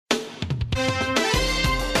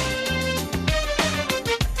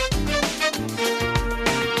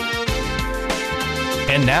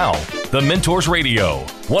And now, The Mentors Radio,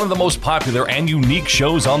 one of the most popular and unique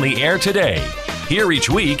shows on the air today. Here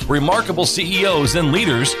each week, remarkable CEOs and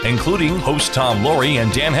leaders, including host Tom Laurie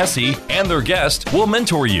and Dan Hesse, and their guests will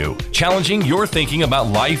mentor you, challenging your thinking about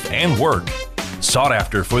life and work. Sought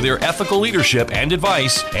after for their ethical leadership and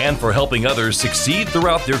advice, and for helping others succeed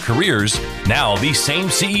throughout their careers, now these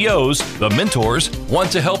same CEOs, the mentors,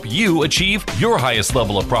 want to help you achieve your highest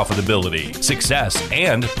level of profitability, success,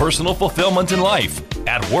 and personal fulfillment in life,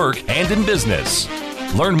 at work, and in business.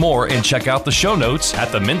 Learn more and check out the show notes at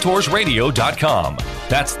thementorsradio.com.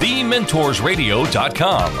 That's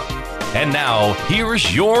thementorsradio.com. And now,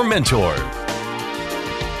 here's your mentor.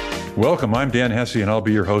 Welcome, I'm Dan Hesse, and I'll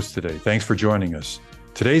be your host today. Thanks for joining us.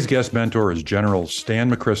 Today's guest mentor is General Stan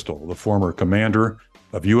McChrystal, the former commander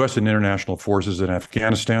of U.S. and international forces in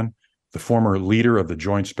Afghanistan, the former leader of the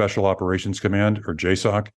Joint Special Operations Command, or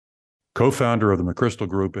JSOC, co-founder of the McChrystal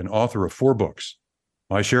Group, and author of 4 books: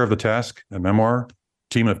 My Share of the Task, a memoir;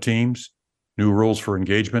 Team of Teams, New Rules for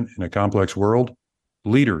Engagement in a Complex World;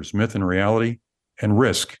 Leaders, Myth and Reality; and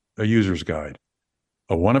Risk, a User's Guide.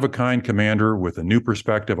 A one-of-a-kind commander with a new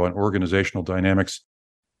perspective on organizational dynamics,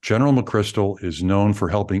 General McChrystal is known for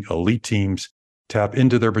helping elite teams tap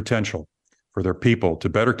into their potential for their people to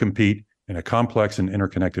better compete in a complex and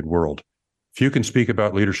interconnected world. Few can speak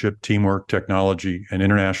about leadership, teamwork, technology, and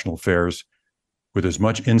international affairs with as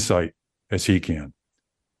much insight as he can.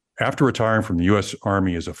 After retiring from the U.S.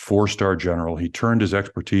 Army as a 4-star general, he turned his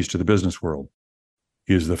expertise to the business world.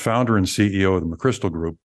 He is the founder and CEO of the McChrystal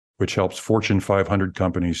Group, which helps Fortune 500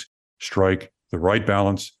 companies strike the right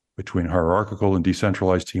balance between hierarchical and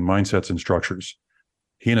decentralized team mindsets and structures.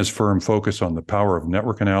 He and his firm focus on the power of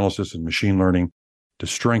network analysis and machine learning to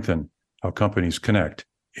strengthen how companies connect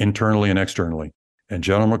internally and externally. And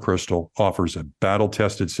General McChrystal offers a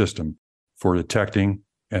battle-tested system for detecting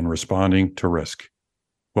and responding to risk.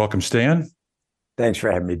 Welcome, Stan. Thanks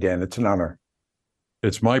for having me, Dan. It's an honor.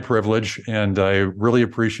 It's my privilege, and I really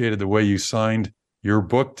appreciated the way you signed your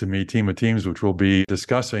book to me, Team of Teams, which we'll be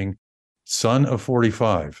discussing. Son of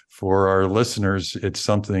 45. For our listeners, it's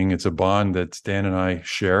a bond that Stan and I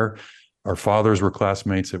share. Our fathers were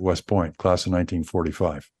classmates at West Point, class of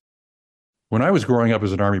 1945. When I was growing up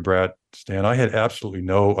as an Army brat, Stan, I had absolutely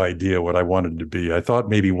no idea what I wanted to be. I thought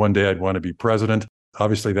maybe one day I'd want to be president.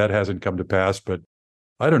 Obviously, that hasn't come to pass, but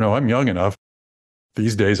I don't know. I'm young enough.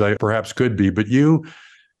 These days, I perhaps could be. But you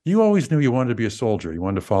always knew you wanted to be a soldier. You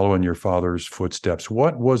wanted to follow in your father's footsteps.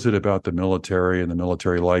 What was it about the military and the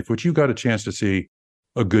military life, which you got a chance to see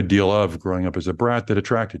a good deal of growing up as a brat, that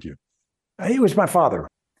attracted you? He was my father.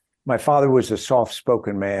 My father was a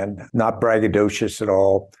soft-spoken man, not braggadocious at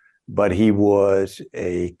all, but he was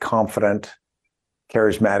a confident,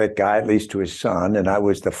 charismatic guy, at least to his son. And I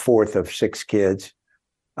was the 4th of 6 kids.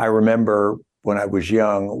 I remember when I was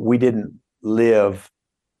young, we didn't live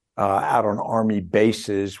out on Army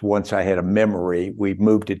bases. Once I had a memory, we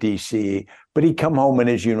moved to DC, but he'd come home in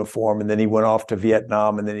his uniform, and then he went off to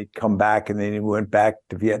Vietnam, and then he'd come back, and then he went back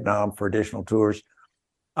to Vietnam for additional tours.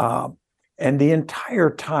 And the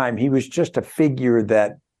entire time, he was just a figure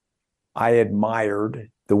that I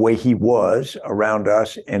admired, the way he was around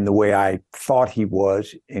us and the way I thought he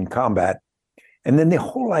was in combat. And then the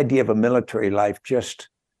whole idea of a military life just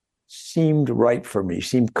seemed right for me,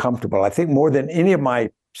 seemed comfortable. I think more than any of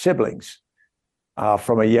my siblings,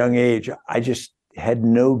 from a young age, I just had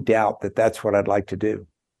no doubt that that's what I'd like to do.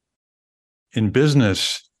 In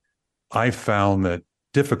business, I found that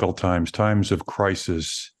difficult times of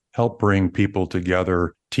crisis, help bring people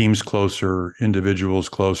together, teams closer, individuals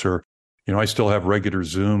closer. I still have regular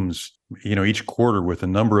Zooms, each quarter with a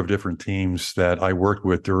number of different teams that I worked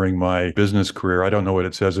with during my business career. I don't know what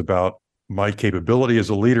it says about my capability as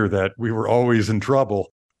a leader that we were always in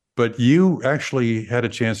trouble. But you actually had a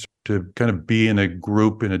chance to kind of be in a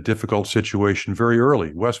group in a difficult situation very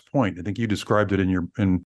early. West Point, I think you described it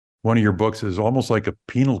in one of your books as almost like a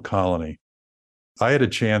penal colony. I had a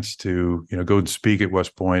chance to, go and speak at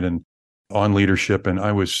West Point and on leadership, and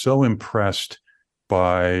I was so impressed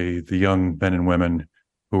by the young men and women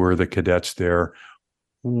who were the cadets there.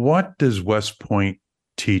 What does West Point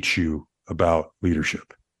teach you about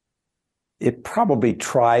leadership? It probably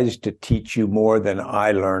tries to teach you more than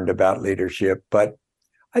I learned about leadership, but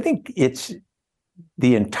I think it's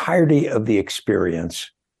the entirety of the experience,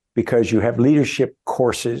 because you have leadership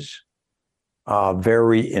courses,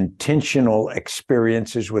 very intentional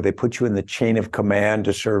experiences where they put you in the chain of command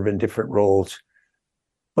to serve in different roles.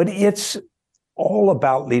 But it's all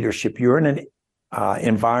about leadership. You're in an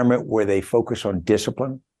environment where they focus on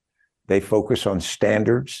discipline, they focus on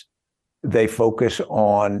standards, they focus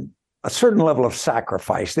on a certain level of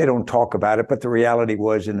sacrifice. They don't talk about it, but the reality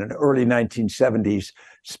was in the early 1970s,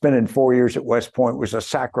 spending 4 years at West Point was a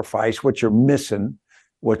sacrifice, what you're missing,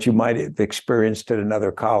 what you might have experienced at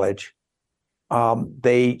another college.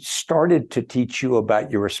 They started to teach you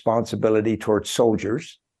about your responsibility towards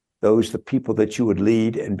soldiers, the people that you would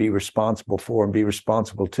lead and be responsible for and be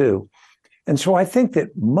responsible to. And so I think that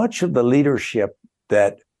much of the leadership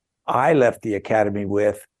that I left the academy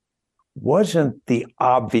with wasn't the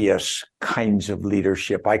obvious kinds of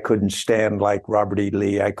leadership. I couldn't stand like Robert E.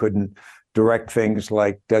 Lee. I couldn't direct things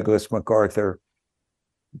like Douglas MacArthur.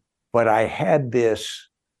 But I had this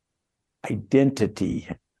identity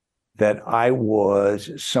that I was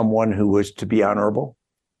someone who was to be honorable,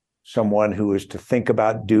 someone who was to think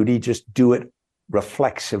about duty, just do it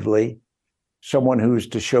reflexively, someone who was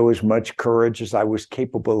to show as much courage as I was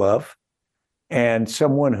capable of, and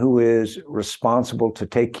someone who is responsible to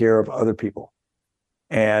take care of other people.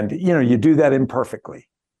 And, you do that imperfectly,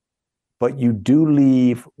 but you do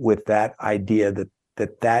leave with that idea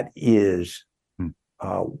that is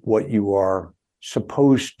what you are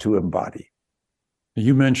supposed to embody.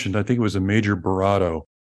 You mentioned, I think it was a Major Barato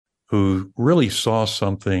who really saw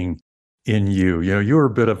something in you. You were a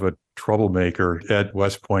bit of a troublemaker at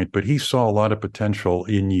West Point, but he saw a lot of potential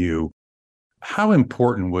in you. How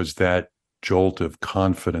important was that jolt of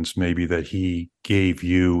confidence maybe that he gave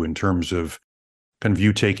you in terms of kind of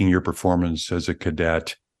you taking your performance as a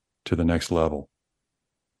cadet to the next level?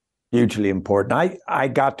 Hugely important. I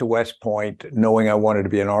got to West Point knowing I wanted to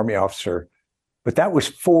be an Army officer, but that was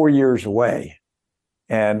 4 years away.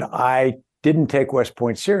 And I didn't take West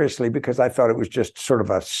Point seriously because I thought it was just sort of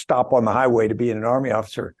a stop on the highway to being an Army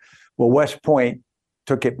officer. Well, West Point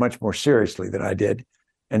took it much more seriously than I did.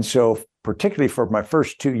 And so particularly for my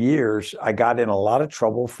first 2 years, I got in a lot of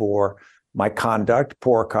trouble for my conduct,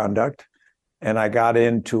 poor conduct. And I got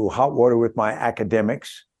into hot water with my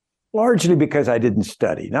academics, largely because I didn't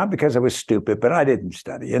study, not because I was stupid, but I didn't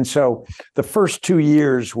study. And so the first 2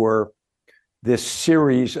 years were this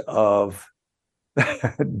series of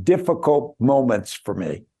difficult moments for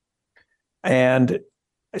me. And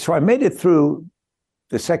so I made it through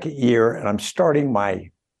the second year, and I'm starting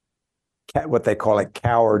my, what they call it,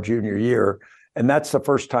 cow or junior year. And that's the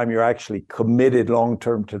first time you're actually committed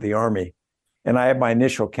long-term to the Army. And I had my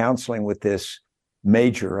initial counseling with this a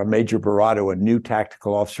Major Barato, a new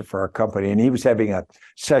tactical officer for our company. And he was having a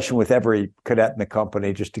session with every cadet in the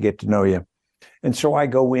company just to get to know you. And so I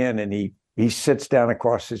go in and he sits down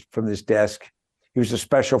across from his desk. He was a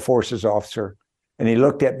special forces officer. And he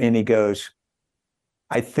looked at me and he goes,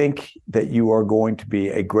 I think that you are going to be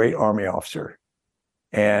a great Army officer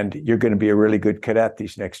and you're going to be a really good cadet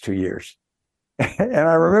these next 2 years. And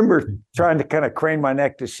I remember trying to kind of crane my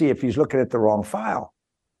neck to see if he's looking at the wrong file.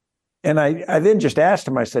 And I then just asked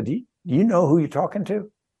him, I said, do you know who you're talking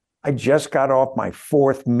to? I just got off my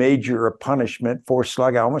fourth major punishment, 4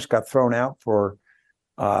 slug. I almost got thrown out for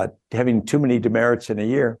having too many demerits in a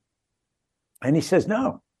year. And he says,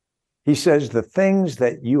 no. He says, the things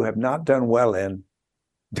that you have not done well in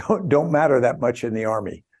don't matter that much in the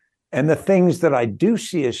Army. And the things that I do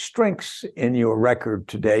see as strengths in your record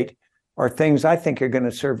to date are things I think are going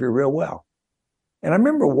to serve you real well. And I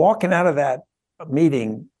remember walking out of that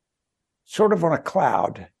meeting sort of on a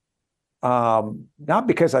cloud, not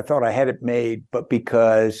because I thought I had it made, but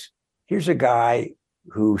because here's a guy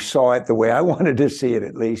who saw it the way I wanted to see it,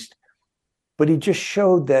 at least. But he just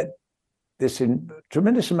showed that this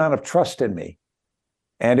tremendous amount of trust in me.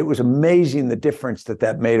 And it was amazing the difference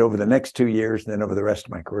that made over the next 2 years and then over the rest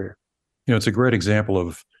of my career. It's a great example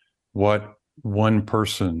of what one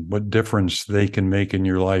person, what difference they can make in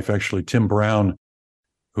your life. Actually, Tim Brown,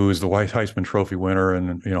 who is the White Heisman Trophy winner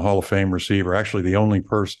and Hall of Fame receiver, actually the only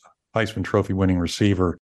Heisman Trophy winning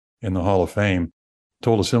receiver in the Hall of Fame,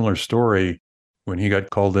 told a similar story when he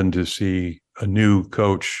got called in to see a new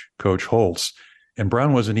coach, Coach Holtz, and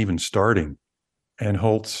Brown wasn't even starting. And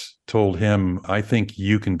Holtz told him, I think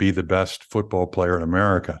you can be the best football player in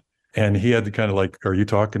America. And he had to kind of like, are you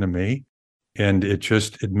talking to me? And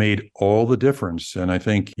it made all the difference. And I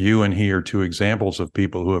think you and he are two examples of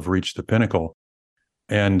people who have reached the pinnacle.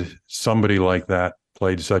 And somebody like that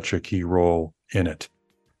played such a key role in it.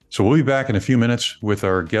 So we'll be back in a few minutes with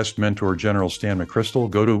our guest mentor, General Stan McChrystal.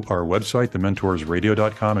 Go to our website,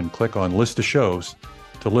 thementorsradio.com, and click on List of Shows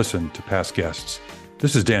to listen to past guests.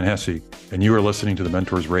 This is Dan Hesse, and you are listening to The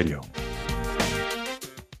Mentors Radio.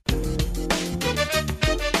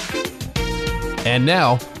 And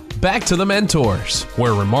now, back to The Mentors,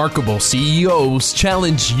 where remarkable CEOs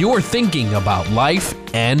challenge your thinking about life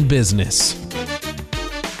and business.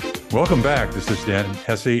 Welcome back. This is Dan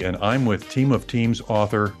Hesse, and I'm with Team of Teams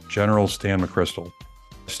author, General Stan McChrystal.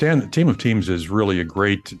 Stan, Team of Teams is really a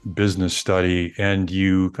great business study, and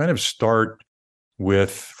you kind of start with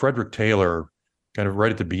Frederick Taylor, kind of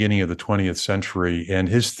right at the beginning of the 20th century, and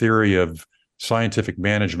his theory of scientific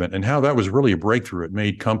management and how that was really a breakthrough. It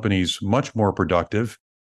made companies much more productive,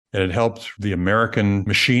 and it helped the American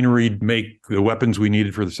machinery make the weapons we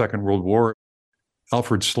needed for the Second World War.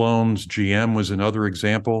 Alfred Sloan's GM was another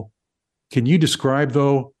example. Can you describe,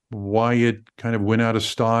 though, why it kind of went out of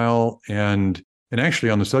style? And actually,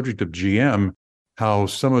 on the subject of GM, how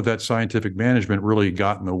some of that scientific management really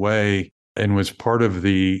got in the way and was part of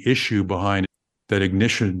the issue behind that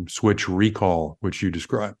ignition switch recall, which you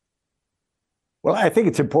described. Well, I think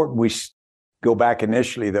it's important we go back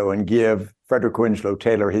initially, though, and give Frederick Winslow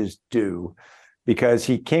Taylor his due, because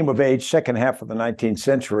he came of age second half of the 19th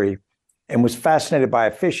century and was fascinated by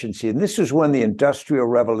efficiency. And this was when the Industrial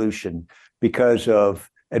Revolution, because of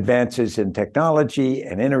advances in technology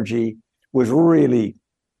and energy, was really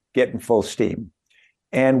getting full steam.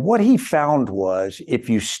 And what he found was, if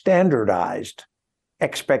you standardized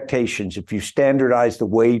expectations, if you standardized the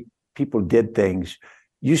way people did things,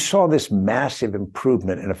 you saw this massive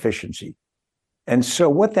improvement in efficiency. And so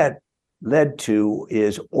what that led to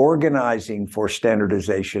is organizing for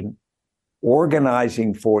standardization,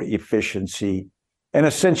 organizing for efficiency, and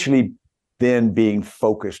essentially then being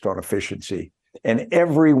focused on efficiency. And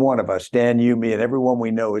every one of us, Dan, you, me, and everyone we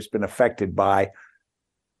know, has been affected by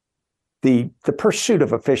the pursuit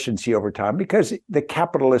of efficiency over time, because the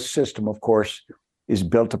capitalist system, of course, is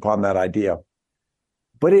built upon that idea.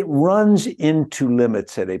 But it runs into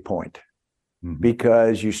limits at a point,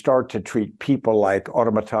 because you start to treat people like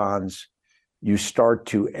automatons. You start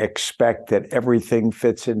to expect that everything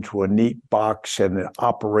fits into a neat box and it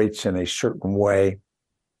operates in a certain way.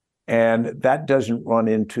 And that doesn't run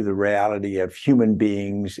into the reality of human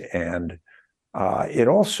beings. And it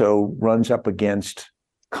also runs up against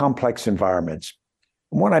complex environments.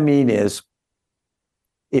 And what I mean is,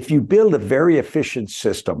 if you build a very efficient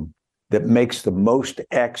system that makes the most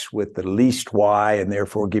X with the least Y and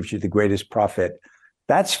therefore gives you the greatest profit,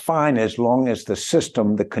 that's fine as long as the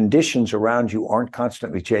system, the conditions around you aren't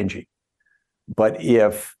constantly changing. But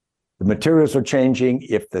if the materials are changing,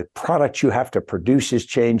 if the product you have to produce is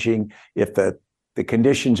changing, if the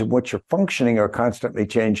conditions in which you're functioning are constantly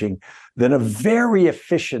changing, then a very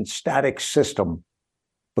efficient static system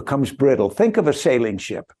becomes brittle. Think of a sailing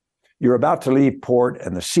ship. You're about to leave port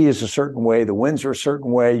and the sea is a certain way, the winds are a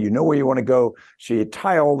certain way, you know where you want to go. So you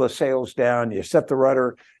tie all the sails down, you set the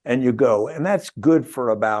rudder, and you go. And that's good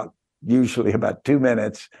for usually about 2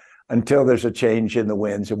 minutes until there's a change in the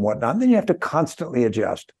winds and whatnot. And then you have to constantly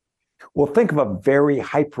adjust. Well, think of a very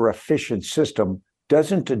hyper-efficient system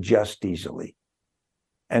doesn't adjust easily.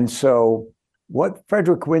 And so what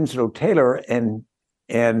Frederick Winslow Taylor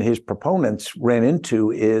and his proponents ran into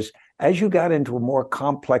is, as you got into a more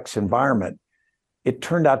complex environment, it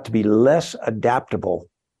turned out to be less adaptable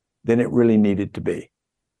than it really needed to be.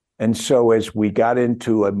 And so as we got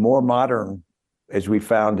into a more modern, as we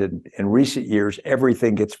found in recent years,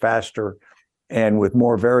 everything gets faster and with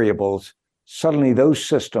more variables, suddenly those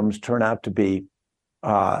systems turn out to be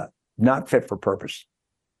not fit for purpose.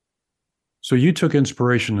 So you took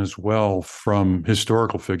inspiration as well from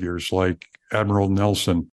historical figures like Admiral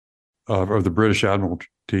Nelson of the British Admiralty.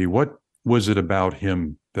 What was it about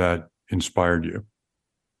him that inspired you?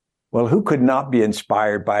 Well, who could not be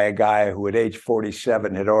inspired by a guy who at age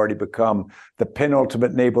 47 had already become the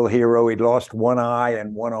penultimate naval hero? He'd lost one eye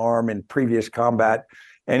and one arm in previous combat,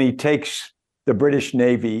 and he takes the British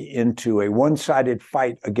Navy into a one-sided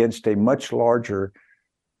fight against a much larger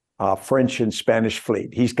French and Spanish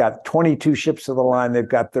fleet. He's got 22 ships of the line, they've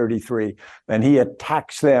got 33, and he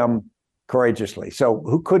attacks them courageously. So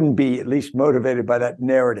who couldn't be at least motivated by that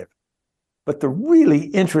narrative? But the really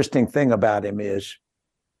interesting thing about him is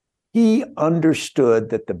he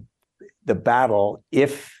understood that the battle,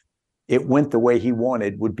 if it went the way he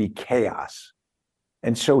wanted, would be chaos.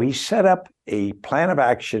 And so he set up a plan of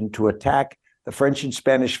action to attack the French and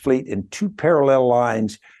Spanish fleet in two parallel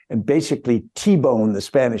lines and basically T-bone the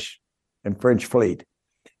Spanish and French fleet.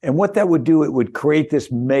 And what that would do, it would create this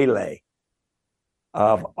melee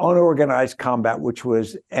of unorganized combat, which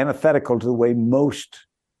was antithetical to the way most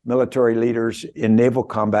military leaders in naval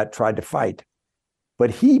combat tried to fight. But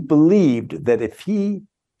he believed that if he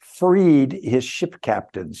freed his ship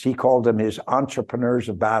captains, he called them his entrepreneurs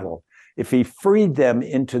of battle, if he freed them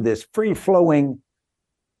into this free-flowing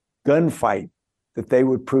gunfight, that they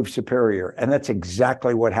would prove superior. And that's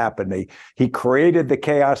exactly what happened. He created the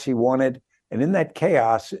chaos he wanted, And in that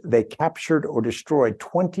chaos, they captured or destroyed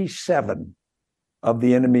 27 of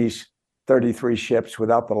the enemy's 33 ships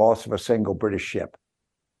without the loss of a single British ship.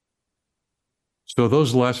 So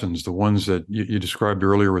those lessons, the ones that you described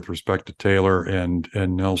earlier with respect to Taylor and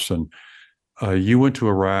Nelson, you went to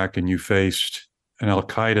Iraq and you faced an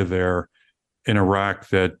Al-Qaeda there in Iraq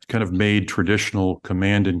that kind of made traditional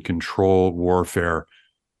command and control warfare,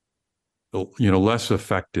 less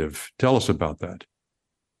effective. Tell us about that.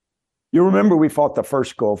 You remember we fought the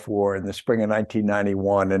first Gulf War in the spring of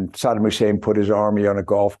 1991, and Saddam Hussein put his army on a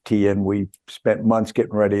Gulf tee, and we spent months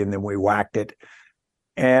getting ready, and then we whacked it.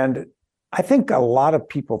 And I think a lot of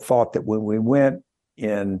people thought that when we went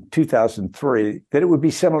in 2003, that it would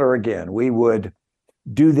be similar again. We would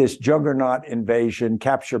do this juggernaut invasion,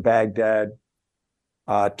 capture Baghdad,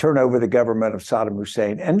 turn over the government of Saddam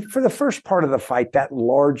Hussein. And for the first part of the fight, that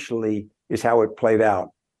largely is how it played out.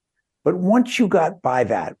 But once you got by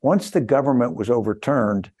that, once the government was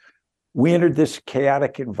overturned, we entered this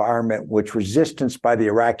chaotic environment, which resistance by the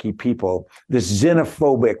Iraqi people, this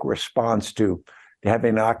xenophobic response to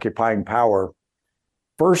having occupying power,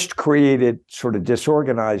 first created sort of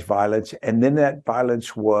disorganized violence. And then that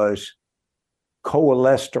violence was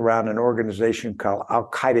coalesced around an organization called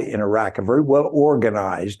Al-Qaeda in Iraq, a very well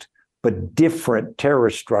organized but different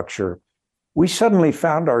terrorist structure. We suddenly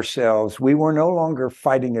found ourselves, we were no longer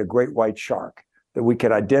fighting a great white shark that we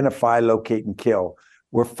could identify, locate, and kill.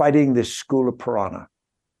 We're fighting this school of piranha.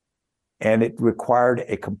 And it required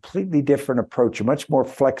a completely different approach, a much more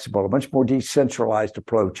flexible, a much more decentralized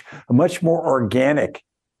approach, a much more organic,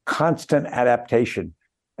 constant adaptation.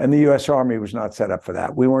 And the U.S. Army was not set up for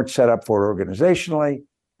that. We weren't set up for it organizationally,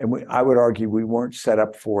 and I would argue we weren't set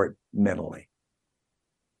up for it mentally.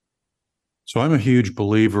 So I'm a huge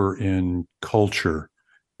believer in culture.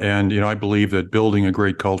 And, I believe that building a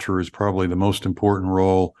great culture is probably the most important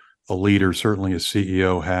role a leader, certainly a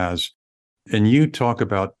CEO, has. And you talk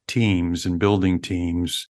about teams and building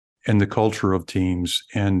teams and the culture of teams.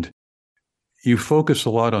 And you focus a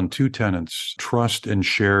lot on two tenets, trust and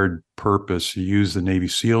shared purpose. You use the Navy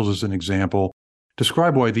SEALs as an example.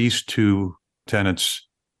 Describe why these two tenets,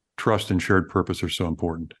 trust and shared purpose, are so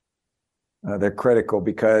important. They're critical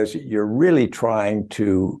because you're really trying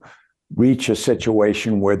to reach a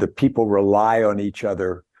situation where the people rely on each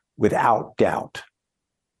other without doubt.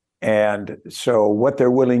 And so what they're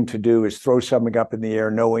willing to do is throw something up in the air,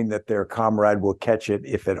 knowing that their comrade will catch it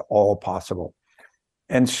if at all possible.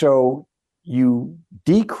 And so you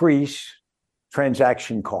decrease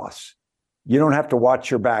transaction costs. You don't have to watch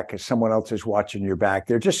your back as someone else is watching your back.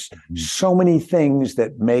 There are just so many things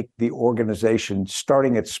that make the organization,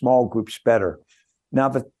 starting at small groups, better. Now,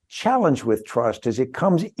 the challenge with trust is it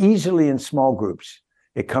comes easily in small groups.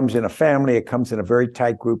 It comes in a family, it comes in a very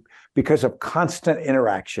tight group because of constant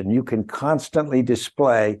interaction. You can constantly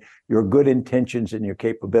display your good intentions and your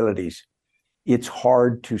capabilities. It's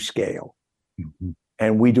hard to scale. Mm-hmm.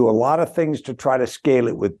 And we do a lot of things to try to scale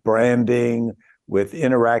it with branding, with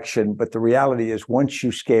interaction. But the reality is once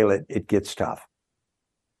you scale it, it gets tough.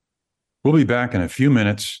 We'll be back in a few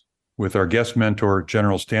minutes with our guest mentor,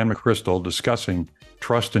 General Stan McChrystal, discussing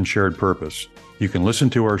trust and shared purpose. You can listen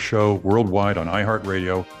to our show worldwide on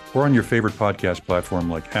iHeartRadio or on your favorite podcast platform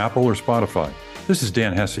like Apple or Spotify. This is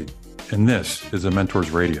Dan Hesse, and this is The Mentors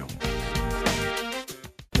Radio.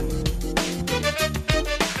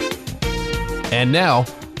 And now,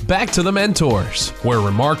 back to The Mentors, where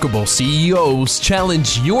remarkable CEOs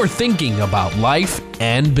challenge your thinking about life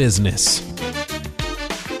and business.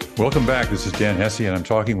 Welcome back. This is Dan Hesse, and I'm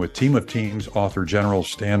talking with Team of Teams author General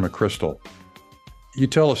Stan McChrystal. You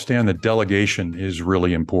tell us, Stan, that delegation is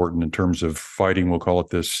really important in terms of fighting, we'll call it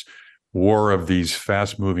this war of these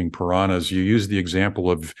fast-moving piranhas. You use the example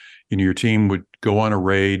of, your team would go on a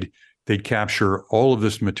raid, they'd capture all of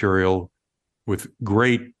this material with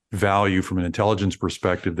great value from an intelligence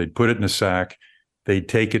perspective. They'd put it in a sack, they'd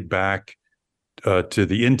take it back to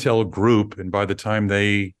the intel group, and by the time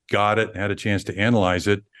they got it and had a chance to analyze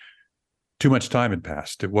it, too much time had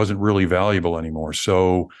passed. It wasn't really valuable anymore.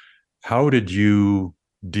 So how did you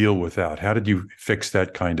deal with that? How did you fix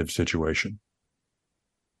that kind of situation?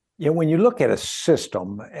 Yeah, when you look at a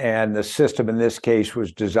system, and the system in this case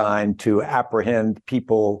was designed to apprehend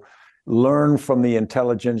people, learn from the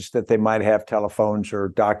intelligence that they might have telephones or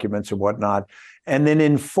documents and whatnot, and then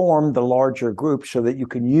inform the larger group so that you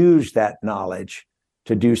can use that knowledge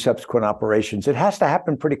to do subsequent operations. It has to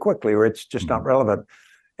happen pretty quickly or it's just not relevant.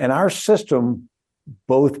 And our system,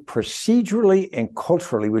 both procedurally and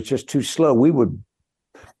culturally, was just too slow. We would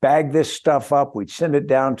bag this stuff up. We'd send it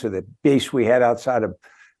down to the base we had outside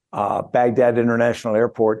of Baghdad International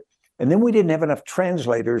Airport. And then we didn't have enough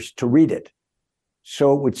translators to read it.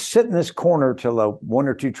 So it would sit in this corner till one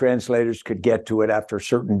or two translators could get to it after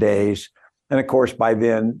certain days. And of course, by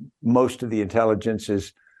then, most of the intelligence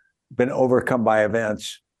has been overcome by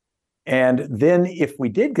events. And then if we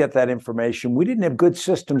did get that information, we didn't have good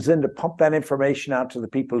systems then to pump that information out to the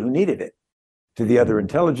people who needed it, to the other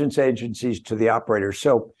intelligence agencies, to the operators.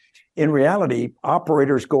 So in reality,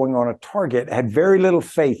 operators going on a target had very little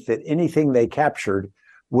faith that anything they captured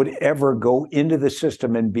would ever go into the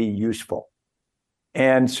system and be useful.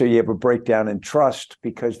 And so you have a breakdown in trust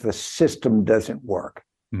because the system doesn't work.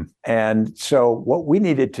 And so what we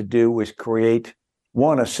needed to do was create,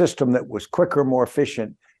 one, a system that was quicker, more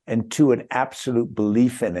efficient, and two, an absolute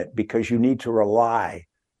belief in it, because you need to rely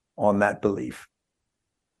on that belief.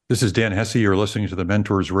 This is Dan Hesse. You're listening to the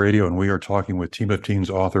Mentors Radio, and we are talking with Team of Teams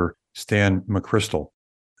author Stan McChrystal.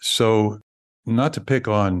 So, not to pick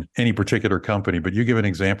on any particular company, but you give an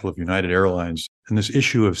example of United Airlines and this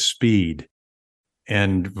issue of speed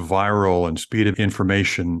and viral and speed of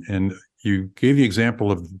information. And you gave the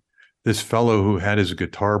example of this fellow who had his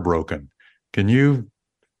guitar broken. Can you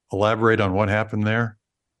elaborate on what happened there?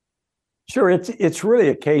 Sure. It's really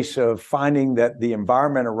a case of finding that the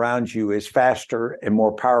environment around you is faster and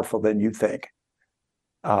more powerful than you think.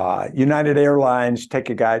 United Airlines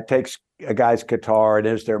takes a guy's guitar, and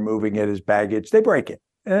as they're moving it, his baggage, they break it,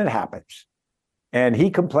 and it happens. And he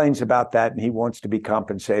complains about that, and he wants to be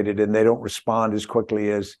compensated, and they don't respond as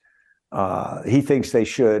quickly as he thinks they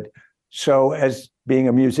should. So as being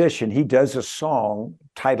a musician, he does a song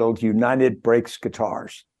titled United Breaks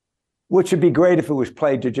Guitars, which would be great if it was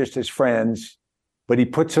played to just his friends, but he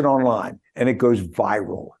puts it online and it goes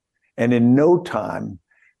viral. And in no time,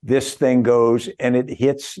 this thing goes and it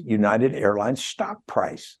hits United Airlines stock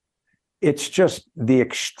price. It's just the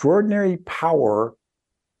extraordinary power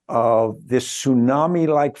of this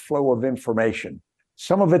tsunami-like flow of information.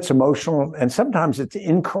 Some of it's emotional and sometimes it's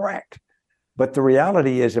incorrect. But the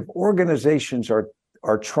reality is, if organizations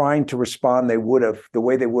are trying to respond the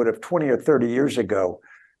way they would have 20 or 30 years ago,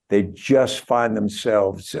 they just find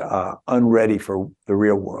themselves unready for the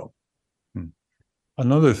real world.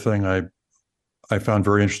 Another thing I found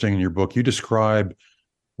very interesting in your book, you describe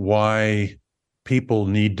why people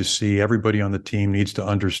need to see, everybody on the team needs to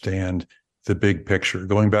understand the big picture.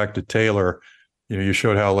 Going back to Taylor, you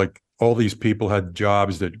showed how like all these people had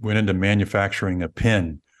jobs that went into manufacturing a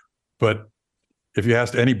pin, but if you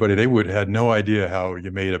asked anybody, they would have had no idea how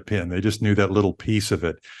you made a pin. They just knew that little piece of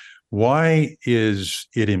it. Why is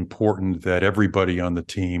it important that everybody on the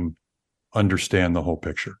team understand the whole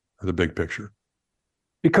picture, or the big picture?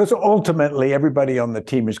 Because ultimately, everybody on the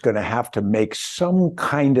team is going to have to make some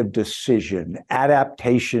kind of decision,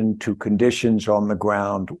 adaptation to conditions on the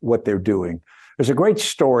ground, what they're doing. There's a great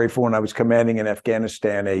story for when I was commanding in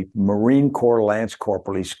Afghanistan, a Marine Corps Lance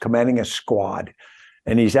Corporal. He's commanding a squad,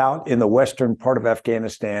 and he's out in the western part of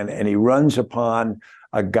Afghanistan, and he runs upon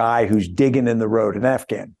a guy who's digging in the road, an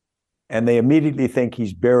Afghan. And they immediately think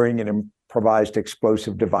he's burying an improvised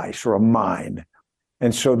explosive device or a mine.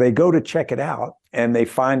 And so they go to check it out, and they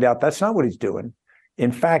find out that's not what he's doing.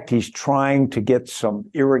 In fact, he's trying to get some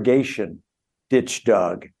irrigation ditch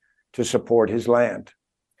dug to support his land.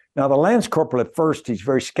 Now, the Lance Corporal, at first, he's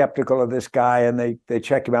very skeptical of this guy, and they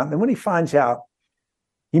check him out. And then when he finds out,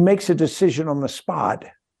 he makes a decision on the spot,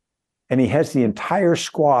 and he has the entire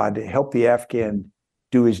squad help the Afghan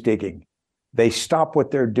do his digging. They stop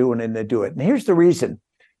what they're doing and they do it. And here's the reason.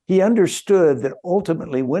 He understood that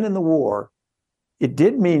ultimately, when in the war, it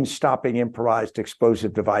did mean stopping improvised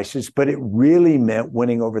explosive devices, but it really meant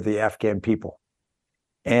winning over the Afghan people.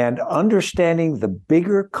 And understanding the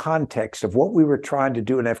bigger context of what we were trying to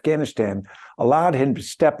do in Afghanistan allowed him to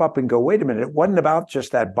step up and go, wait a minute, it wasn't about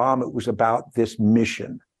just that bomb, it was about this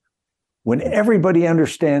mission. When everybody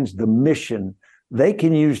understands the mission, they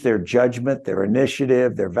can use their judgment, their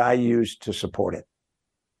initiative, their values to support it.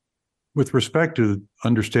 With respect to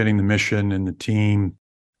understanding the mission and the team,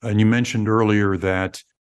 and you mentioned earlier that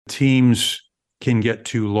teams can get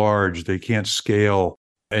too large, they can't scale,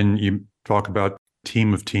 and you talk about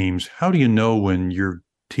team of teams. How do you know when your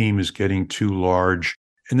team is getting too large?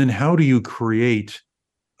 And then how do you create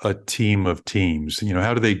a team of teams?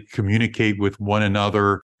 How do they communicate with one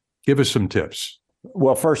another? Give us some tips.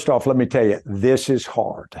 Well, first off, let me tell you, this is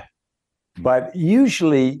hard. But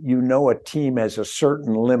usually, a team has a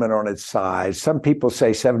certain limit on its size. Some people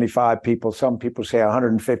say 75 people, some people say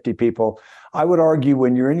 150 people. I would argue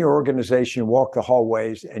when you're in your organization, you walk the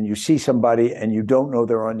hallways and you see somebody and you don't know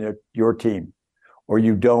they're on your team, or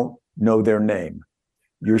you don't know their name,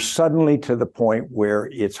 you're suddenly to the point where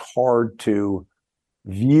it's hard to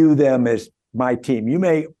view them as my team. You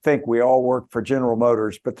may think we all work for General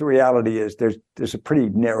Motors, but the reality is there's a pretty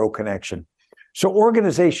narrow connection. So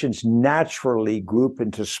organizations naturally group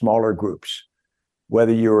into smaller groups,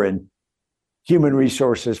 whether you're in human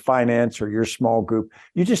resources, finance, or your small group.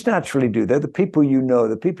 You just naturally do. They're the people you know,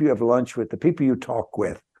 the people you have lunch with, the people you talk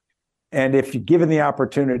with. And if you're given the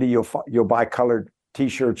opportunity, you'll buy colored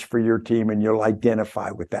T-shirts for your team and you'll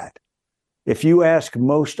identify with that. If you ask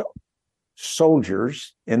most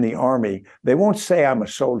soldiers in the Army, they won't say I'm a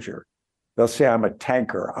soldier. They'll say I'm a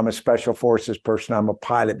tanker, I'm a special forces person, I'm a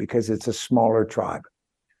pilot, because it's a smaller tribe.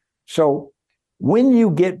 So when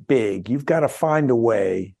you get big, you've got to find a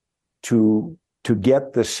way to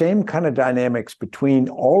get the same kind of dynamics between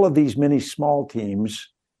all of these many small teams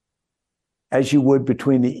as you would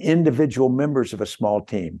between the individual members of a small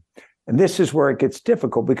team. And this is where it gets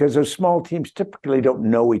difficult, because those small teams typically don't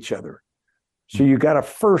know each other. So you got to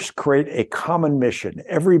first create a common mission.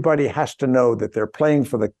 Everybody has to know that they're playing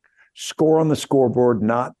for the score on the scoreboard,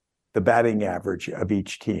 not the batting average of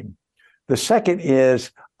each team. The second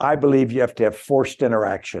is, I believe you have to have forced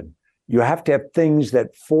interaction. You have to have things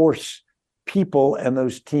that force people and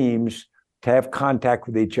those teams to have contact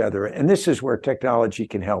with each other. And this is where technology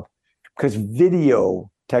can help, because video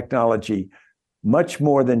technology, much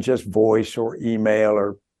more than just voice or email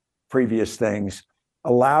or previous things,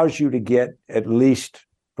 allows you to get, at least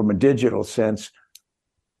from a digital sense,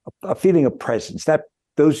 a feeling of presence, that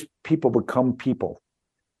those people become people.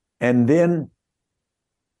 And then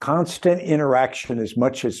constant interaction as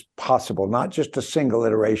much as possible, not just a single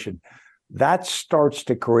iteration. That starts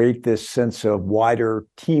to create this sense of wider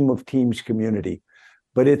team of teams community.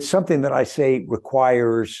 But it's something that I say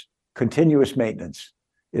requires continuous maintenance.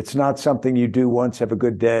 It's not something you do once, have a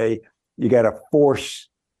good day. You got to force,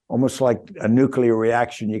 almost like a nuclear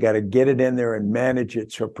reaction. You got to get it in there and manage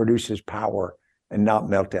it so it produces power and not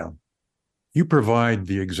meltdown. You provide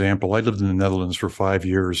the example. I lived in the Netherlands for 5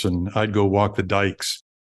 years, and I'd go walk the dikes,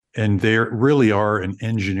 and they really are an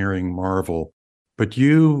engineering marvel. But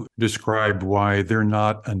you described why they're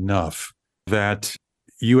not enough, that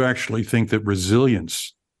you actually think that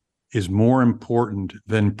resilience is more important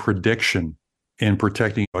than prediction in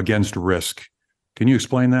protecting against risk. Can you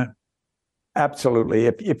explain that? Absolutely.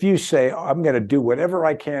 If you say, I'm going to do whatever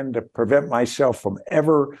I can to prevent myself from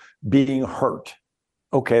ever being hurt,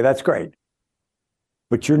 okay, that's great.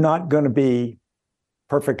 But you're not going to be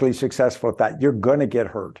perfectly successful at that. You're going to get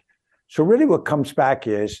hurt. So really what comes back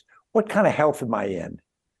is, what kind of health am I in?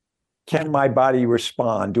 Can my body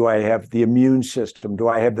respond? Do I have the immune system? Do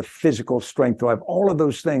I have the physical strength? Do I have all of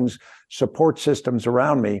those things, support systems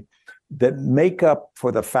around me that make up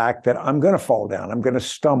for the fact that I'm going to fall down, I'm going to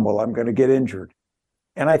stumble, I'm going to get injured?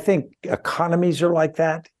 And I think economies are like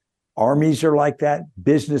that. Armies are like that.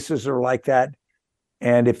 Businesses are like that.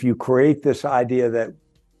 And if you create this idea that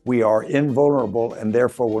we are invulnerable and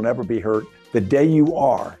therefore will never be hurt, the day you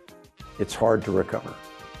are, it's hard to recover.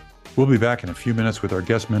 We'll be back in a few minutes with our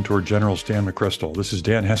guest mentor, General Stan McChrystal. This is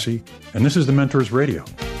Dan Hesse, and this is the Mentors Radio.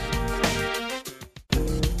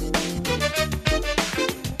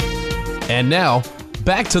 And now,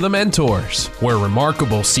 back to the Mentors, where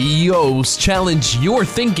remarkable CEOs challenge your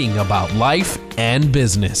thinking about life and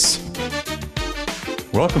business.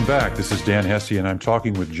 Welcome back. This is Dan Hesse, and I'm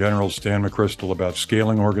talking with General Stan McChrystal about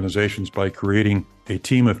scaling organizations by creating a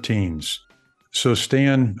team of teams. So,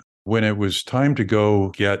 Stan, when it was time to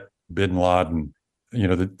go get bin Laden,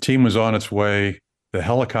 the team was on its way, the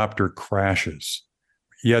helicopter crashes,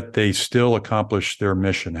 yet they still accomplished their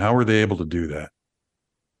mission. How were they able to do that?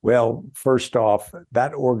 Well, first off,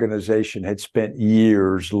 that organization had spent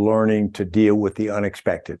years learning to deal with the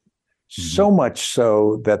unexpected. So much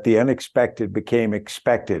so that the unexpected became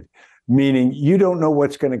expected, meaning you don't know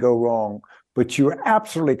what's going to go wrong, but you're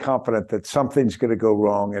absolutely confident that something's going to go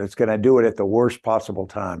wrong and it's going to do it at the worst possible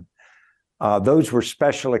time. Those were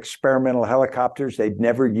special experimental helicopters they'd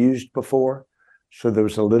never used before. So there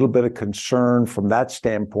was a little bit of concern from that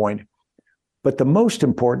standpoint. But the most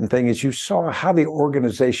important thing is you saw how the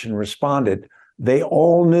organization responded. They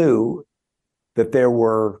all knew that there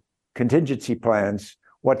were contingency plans.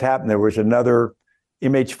 What happened? There was another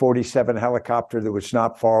MH-47 helicopter that was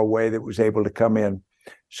not far away that was able to come in.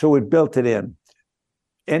 So it built it in.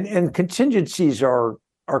 And contingencies are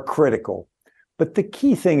critical. But the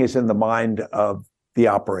key thing is in the mind of the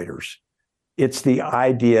operators. It's the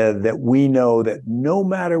idea that we know that no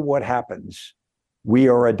matter what happens, we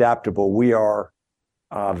are adaptable. We are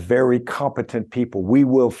very competent people. We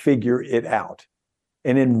will figure it out.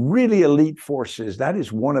 And in really elite forces, that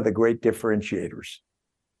is one of the great differentiators.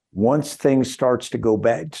 Once things start to go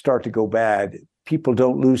bad, people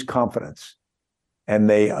don't lose confidence. and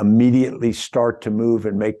they immediately start to move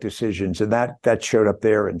and make decisions. And that showed up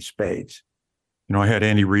there in spades. You know, I had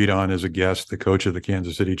Andy Reid on as a guest, the coach of the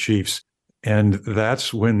Kansas City Chiefs. And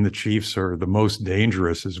that's when the Chiefs are the most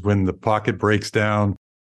dangerous, is when the pocket breaks down,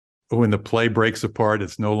 when the play breaks apart.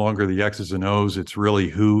 It's no longer the X's and O's. It's really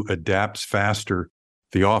who adapts faster,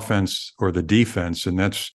 the offense or the defense. And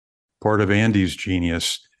that's part of Andy's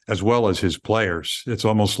genius, as well as his players. It's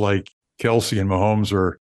almost like Kelsey and Mahomes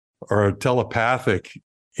are telepathic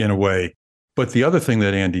in a way. But the other thing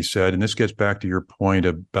that Andy said, and this gets back to your point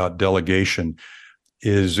about delegation,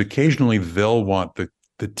 is occasionally they'll want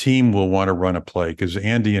the team will want to run a play, because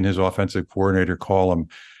Andy and his offensive coordinator call him.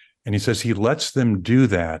 And he says he lets them do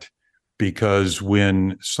that because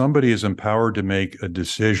when somebody is empowered to make a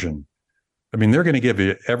decision, I mean, they're going to give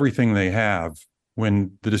you everything they have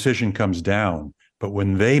when the decision comes down. But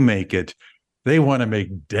when they make it, they want to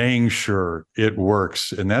make dang sure it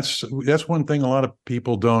works. And that's one thing a lot of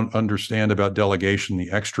people don't understand about delegation.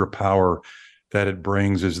 The extra power that it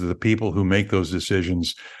brings is the people who make those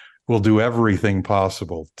decisions will do everything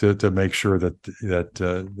possible to make sure that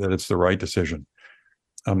it's the right decision.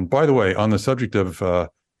 By the way, on the subject of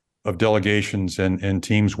delegations and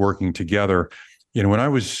teams working together, you know, when I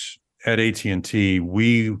was at AT&T,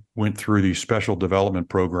 we went through these special development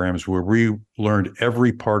programs where we learned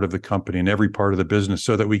every part of the company and every part of the business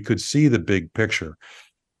so that we could see the big picture.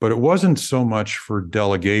 But it wasn't so much for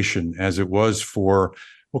delegation as it was for,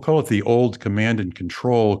 we'll call it the old command and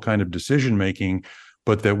control kind of decision making,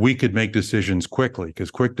 but that we could make decisions quickly, because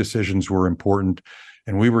quick decisions were important.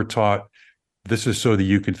 And we were taught this is so that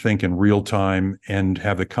you could think in real time and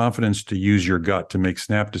have the confidence to use your gut to make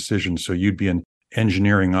snap decisions. So you'd be in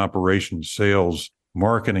engineering, operations, sales,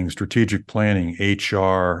 marketing, strategic planning,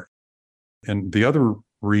 HR. And the other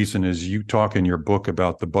reason is you talk in your book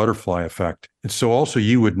about the butterfly effect. And so also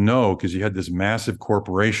you would know, because you had this massive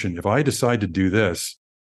corporation, if I decide to do this,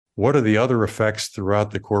 what are the other effects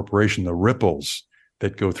throughout the corporation, the ripples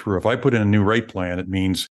that go through? If I put in a new rate plan, it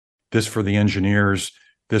means this for the engineers,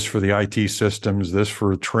 this for the IT systems, this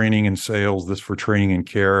for training and sales, this for training and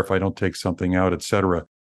care, if I don't take something out, et cetera.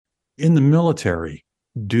 In the military,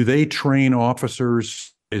 do they train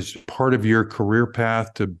officers as part of your career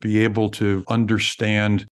path to be able to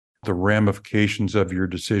understand the ramifications of your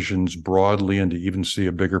decisions broadly and to even see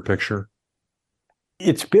a bigger picture?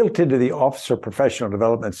 It's built into the officer professional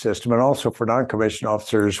development system, and also for non-commissioned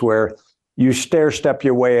officers, where you stair-step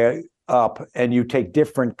your way up and you take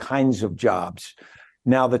different kinds of jobs.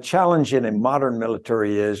 Now, the challenge in a modern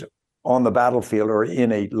military is on the battlefield or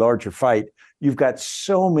in a larger fight, you've got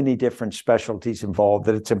so many different specialties involved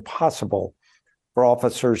that it's impossible for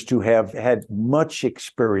officers to have had much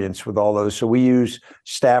experience with all those. So we use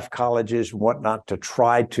staff colleges and whatnot to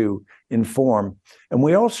try to inform. And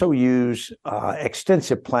we also use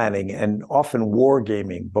extensive planning and often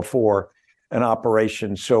wargaming before an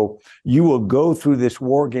operation. So you will go through this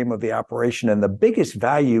war game of the operation. And the biggest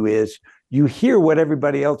value is you hear what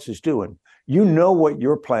everybody else is doing. You know what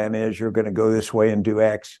your plan is. You're going to go this way and do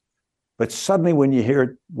X. But suddenly when you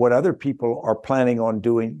hear what other people are planning on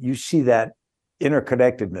doing, you see that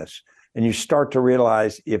interconnectedness. And you start to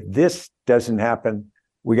realize if this doesn't happen,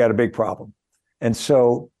 we got a big problem. And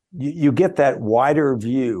so you get that wider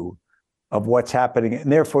view of what's happening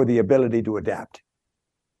and therefore the ability to adapt.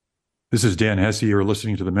 This is Dan Hesse. You're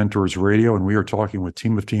listening to the Mentors Radio, and we are talking with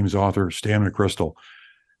Team of Teams author Stan McChrystal.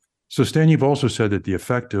 So, Stan, you've also said that the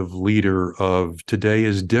effective leader of today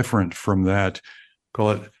is different from that,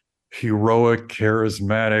 call it heroic,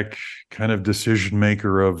 charismatic kind of decision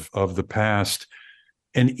maker of the past.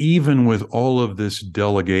 And even with all of this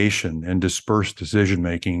delegation and dispersed decision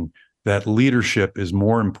making, that leadership is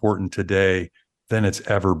more important today than it's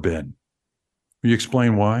ever been. Will you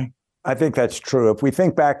explain why? I think that's true. If we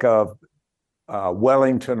think back of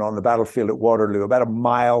Wellington on the battlefield at Waterloo, about a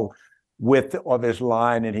mile width of his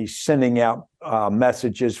line, and he's sending out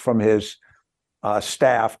messages from his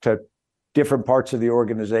staff to different parts of the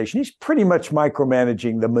organization. He's pretty much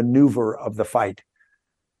micromanaging the maneuver of the fight.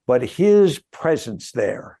 But his presence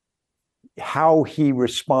there, how he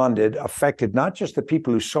responded, affected not just the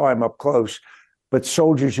people who saw him up close, but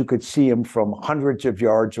soldiers who could see him from hundreds of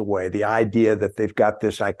yards away, the idea that they've got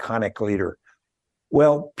this iconic leader.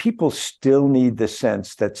 Well, people still need the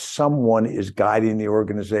sense that someone is guiding the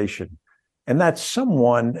organization. And that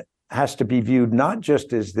someone has to be viewed not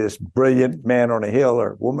just as this brilliant man on a hill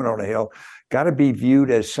or woman on a hill, got to be viewed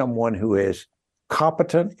as someone who is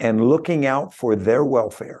competent and looking out for their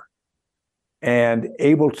welfare and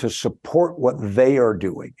able to support what they are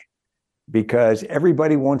doing. Because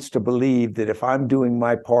everybody wants to believe that if I'm doing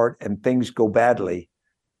my part and things go badly,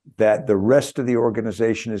 that the rest of the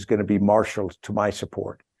organization is going to be marshaled to my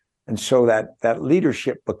support. And so that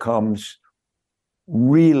leadership becomes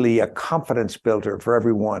really a confidence builder for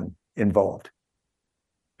everyone involved.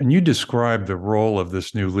 And you described the role of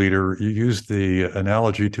this new leader. You used the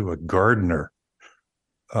analogy to a gardener.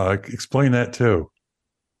 Explain that too.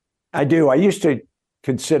 I do. I used to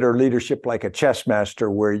consider leadership like a chess master,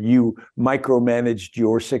 where you micromanaged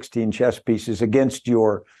your 16 chess pieces against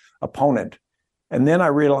your opponent. And then I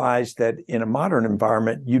realized that in a modern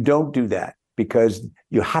environment, you don't do that, because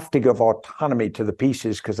you have to give autonomy to the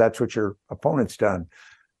pieces, because that's what your opponent's done.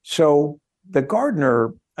 So the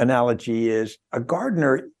gardener analogy is, a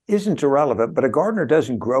gardener isn't irrelevant, but a gardener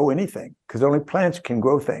doesn't grow anything, because only plants can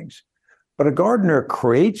grow things. But a gardener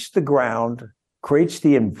creates the ground, creates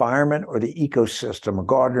the environment or the ecosystem. A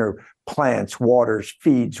gardener plants, waters,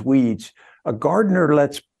 feeds, weeds. A gardener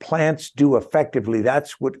lets plants do effectively.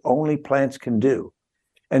 That's what only plants can do.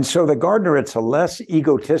 And so the gardener, it's a less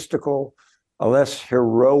egotistical, a less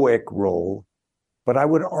heroic role, but I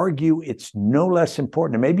would argue it's no less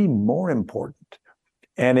important, and maybe more important.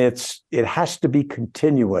 And it has to be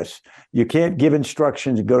continuous. You can't give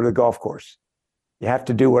instructions and go to the golf course. You have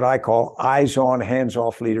to do what I call eyes on, hands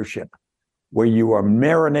off leadership, where you are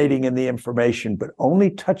marinating in the information, but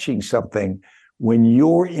only touching something when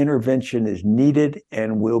your intervention is needed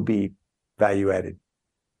and will be value added.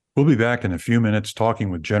 We'll be back in a few minutes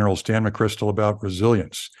talking with General Stan McChrystal about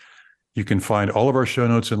resilience. You can find all of our show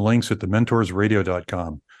notes and links at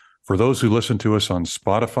thementorsradio.com. For those who listen to us on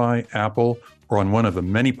Spotify, Apple, or on one of the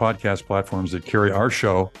many podcast platforms that carry our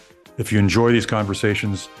show, if you enjoy these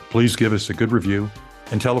conversations, please give us a good review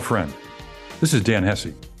and tell a friend. This is Dan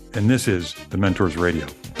Hesse, and this is The Mentors Radio.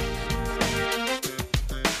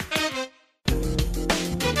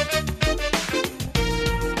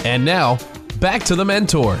 And now, back to The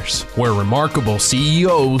Mentors, where remarkable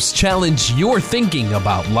CEOs challenge your thinking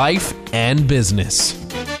about life and business.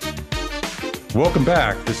 Welcome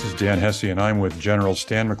back. This is Dan Hesse, and I'm with General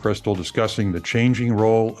Stan McChrystal discussing the changing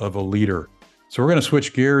role of a leader. So we're going to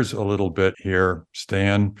switch gears a little bit here.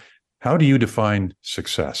 Stan, how do you define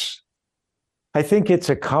success? I think it's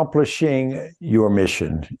accomplishing your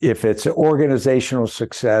mission. If it's organizational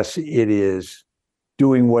success, it is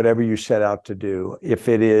doing whatever you set out to do. If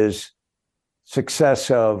it is success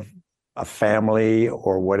of a family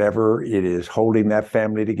or whatever, it is holding that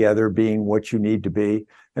family together, being what you need to be.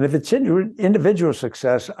 And if it's individual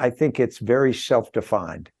success, I think it's very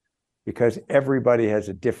self-defined, because everybody has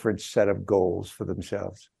a different set of goals for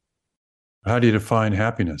themselves. How do you define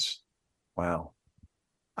happiness? Wow.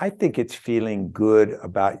 I think it's feeling good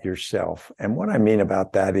about yourself. And what I mean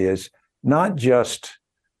about that is not just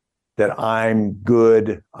that I'm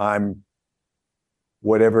good, I'm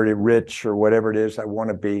whatever it is, rich or whatever it is I want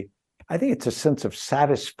to be. I think it's a sense of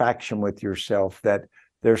satisfaction with yourself, that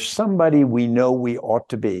there's somebody we know we ought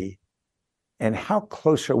to be, and how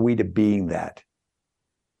close are we to being that?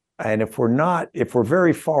 And if we're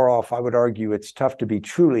very far off, I would argue it's tough to be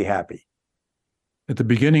truly happy. At the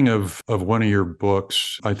beginning of one of your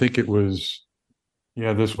books, I think it was,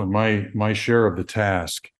 this one, My Share of the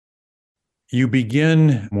Task. You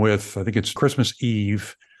begin with, I think it's Christmas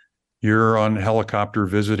Eve. You're on a helicopter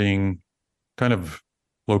visiting kind of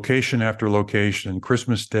location after location.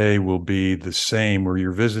 Christmas Day will be the same, where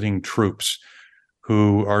you're visiting troops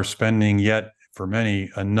who are spending yet, for many,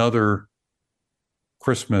 another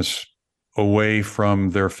Christmas away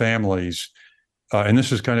from their families. And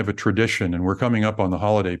this is kind of a tradition, and we're coming up on the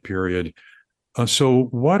holiday period. So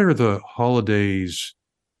what are the holidays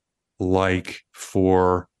like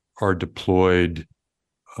for our deployed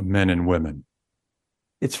men and women?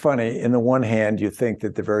 It's funny. In the one hand, you think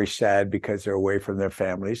that they're very sad because they're away from their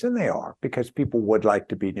families, and they are, because people would like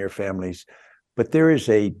to be near families. But there's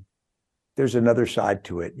another side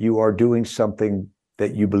to it. You are doing something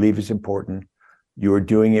that you believe is important. You are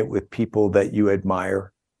doing it with people that you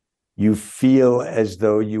admire. You feel as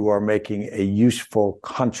though you are making a useful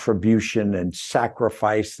contribution and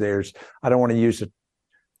sacrifice. I don't want to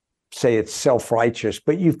say it's self-righteous,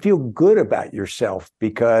 but you feel good about yourself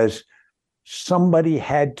because somebody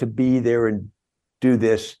had to be there and do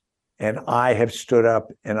this, and I have stood up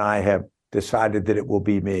and I have decided that it will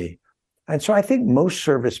be me. And so I think most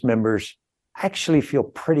service members actually feel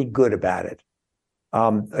pretty good about it.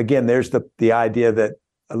 Again, there's the idea that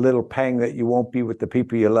a little pang that you won't be with the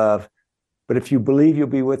people you love, but if you believe you'll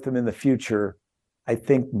be with them in the future, I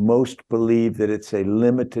think most believe that it's a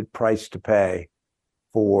limited price to pay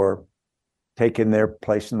for taking their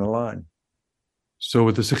place in the line. So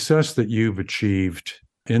with the success that you've achieved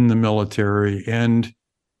in the military and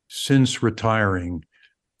since retiring,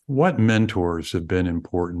 What mentors have been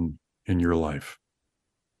important in your life?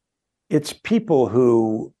 It's people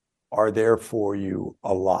who are there for you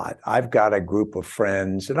a lot. I've got a group of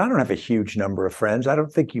friends, and I don't have a huge number of friends. I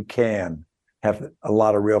don't think you can have a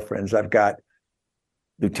lot of real friends. I've got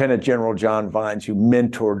Lieutenant General John Vines, who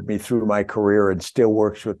mentored me through my career and still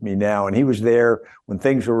works with me now. And he was there when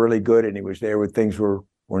things were really good, and he was there when things were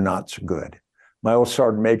not so good. My old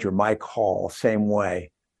Sergeant Major, Mike Hall, same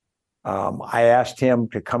way. I asked him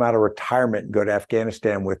to come out of retirement and go to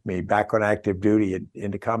Afghanistan with me back on active duty and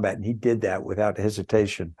into combat, and he did that without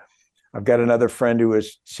hesitation. I've got another friend who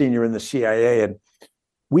is senior in the CIA, and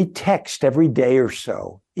we text every day or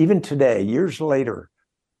so. Even today, years later,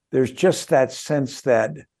 there's just that sense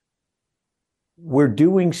that we're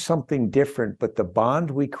doing something different, but the bond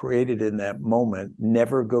we created in that moment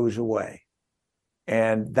never goes away.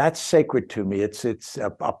 And that's sacred to me. It's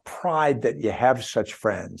a pride that you have such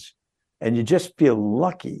friends. And you just feel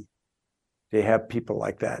lucky to have people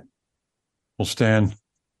like that. Well, Stan,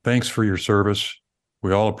 thanks for your service.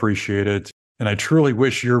 We all appreciate it. And I truly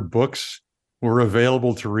wish your books were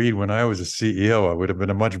available to read when I was a CEO. I would have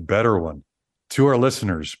been a much better one. To our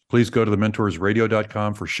listeners, please go to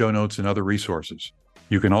thementorsradio.com for show notes and other resources.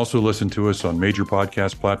 You can also listen to us on major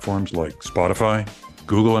podcast platforms like Spotify,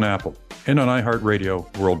 Google, and Apple, and on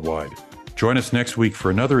iHeartRadio worldwide. Join us next week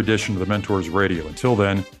for another edition of The Mentors Radio. Until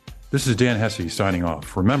then, this is Dan Hesse signing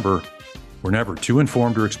off. Remember, we're never too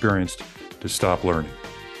informed or experienced to stop learning.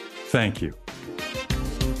 Thank you.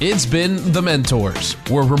 It's been The Mentors,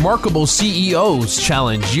 where remarkable CEOs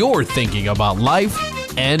challenge your thinking about life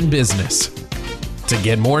and business. To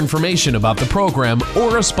get more information about the program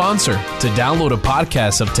or a sponsor, to download a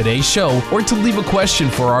podcast of today's show, or to leave a question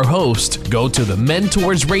for our host, go to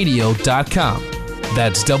thementorsradio.com.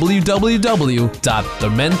 That's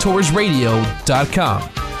www.thementorsradio.com.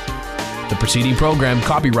 The preceding program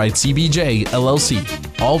copyright CBJ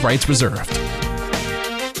LLC. All rights reserved.